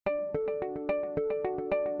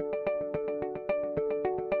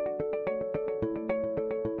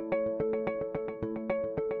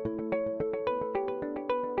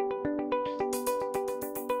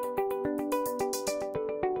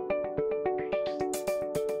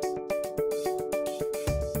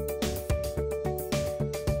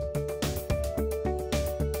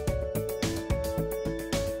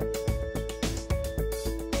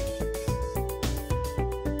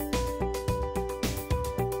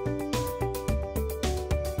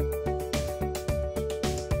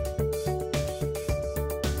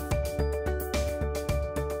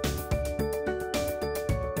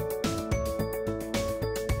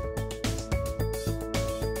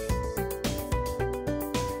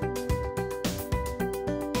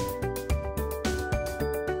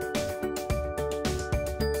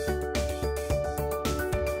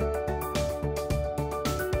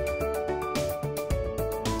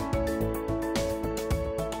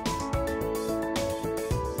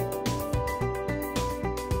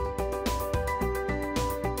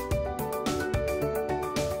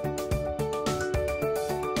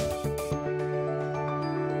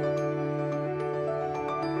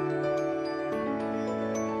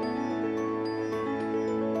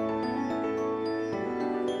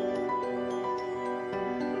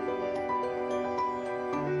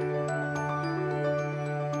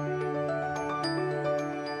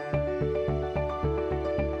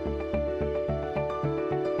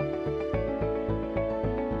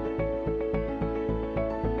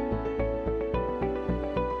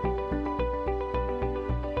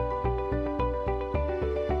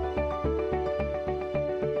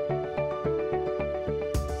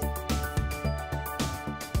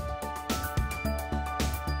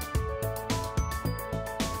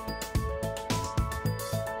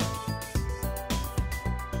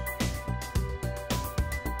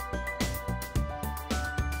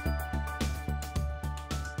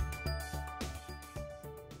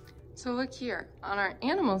So look here, on our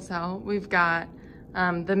animal cell, we've got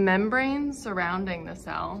the membrane surrounding the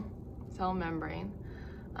cell membrane.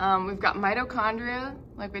 We've got mitochondria,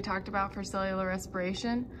 like we talked about for cellular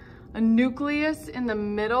respiration, a nucleus in the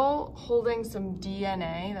middle holding some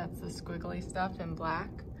DNA, that's the squiggly stuff in black.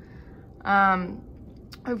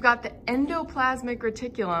 We've got the endoplasmic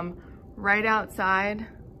reticulum right outside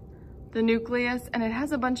the nucleus, and it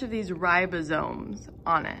has a bunch of these ribosomes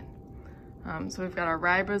on it. So we've got our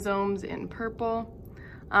ribosomes in purple.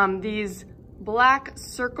 These black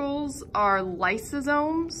circles are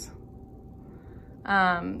lysosomes.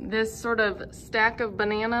 This sort of stack of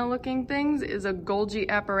banana looking things is a Golgi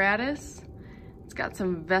apparatus. It's got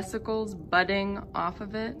some vesicles budding off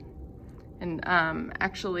of it and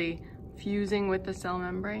actually fusing with the cell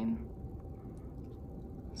membrane.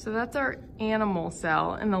 So that's our animal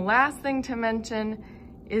cell. And the last thing to mention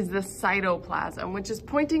is the cytoplasm, which is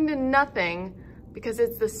pointing to nothing because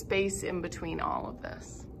it's the space in between all of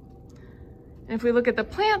this. And if we look at the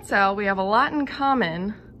plant cell, we have a lot in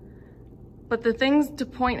common, but the things to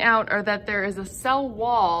point out are that there is a cell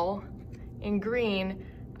wall in green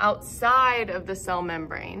outside of the cell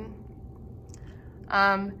membrane.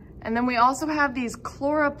 And then we also have these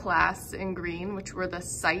chloroplasts in green, which were the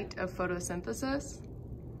site of photosynthesis.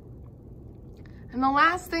 And the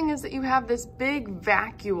last thing is that you have this big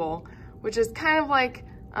vacuole, which is kind of like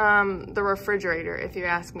the refrigerator, if you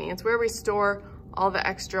ask me. It's where we store all the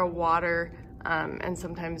extra water and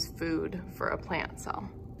sometimes food for a plant cell.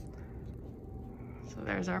 So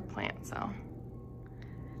there's our plant cell.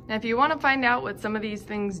 Now, if you want to find out what some of these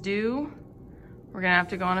things do, we're gonna have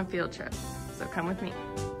to go on a field trip. So come with me.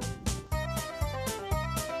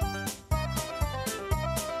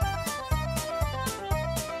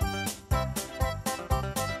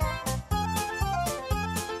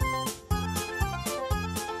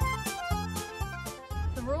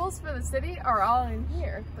 For the city are all in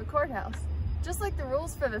here, the courthouse. Just like the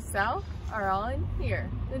rules for the cell are all in here,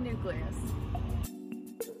 the nucleus.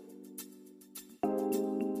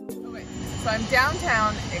 Okay, so I'm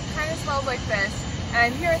downtown, it kind of smells like this, and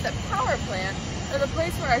I'm here at the power plant, or the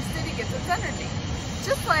place where our city gets its energy.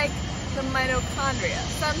 Just like the mitochondria,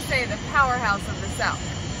 some say the powerhouse of the cell.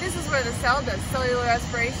 This is where the cell does cellular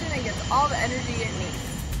respiration and gets all the energy it needs.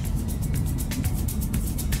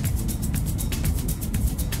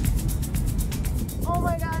 Oh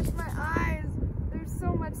my gosh, my eyes! There's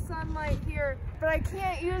so much sunlight here, but I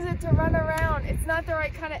can't use it to run around. It's not the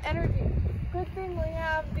right kind of energy. Good thing we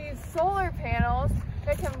have these solar panels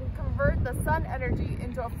that can convert the sun energy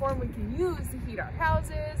into a form we can use to heat our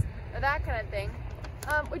houses or that kind of thing,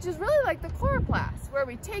 which is really like the chloroplasts, where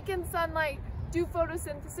we take in sunlight, do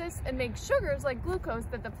photosynthesis, and make sugars like glucose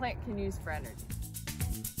that the plant can use for energy.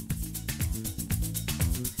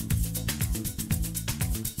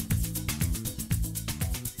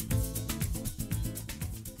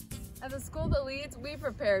 At the school that leads, we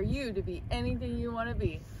prepare you to be anything you want to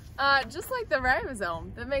be. Just like the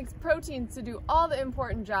ribosome that makes proteins to do all the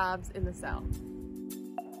important jobs in the cell.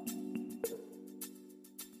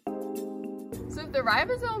 So if the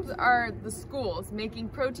ribosomes are the schools making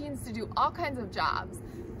proteins to do all kinds of jobs,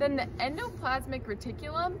 then the endoplasmic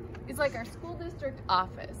reticulum is like our school district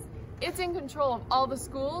office. It's in control of all the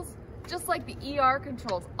schools, just like the ER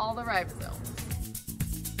controls all the ribosomes.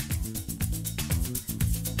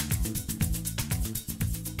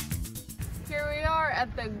 Here we are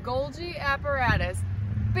at the Golgi apparatus,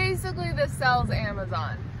 basically the cell's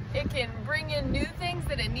Amazon. It can bring in new things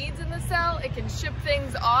that it needs in the cell. It can ship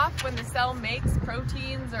things off when the cell makes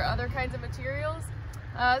proteins or other kinds of materials.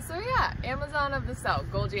 So yeah, Amazon of the cell,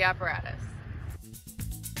 Golgi apparatus.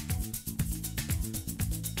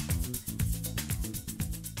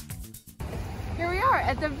 Here we are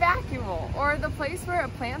at the vacuole, or the place where a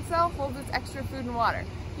plant cell holds its extra food and water.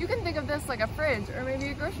 You can think of this like a fridge or maybe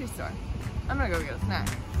a grocery store. I'm gonna go get a snack.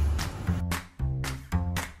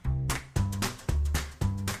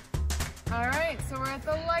 All right, so we're at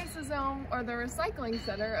the lysosome, or the recycling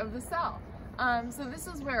center of the cell. So this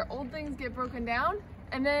is where old things get broken down,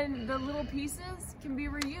 and then the little pieces can be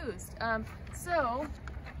reused. So,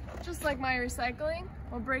 just like my recycling,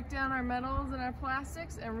 we'll break down our metals and our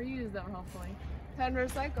plastics and reuse them, hopefully. Time to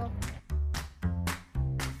recycle.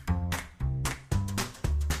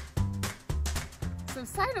 So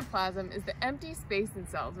cytoplasm is the empty space in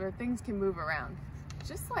cells where things can move around.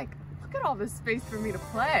 Just like, look at all this space for me to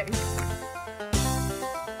play.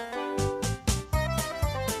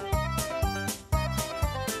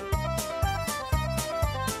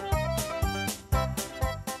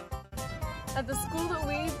 At the school that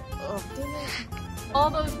we, oh dang it, all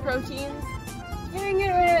those proteins, dang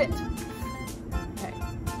it. Okay,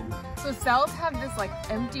 So cells have this like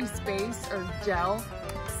empty space or gel,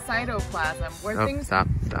 cytoplasm, where things... Stop.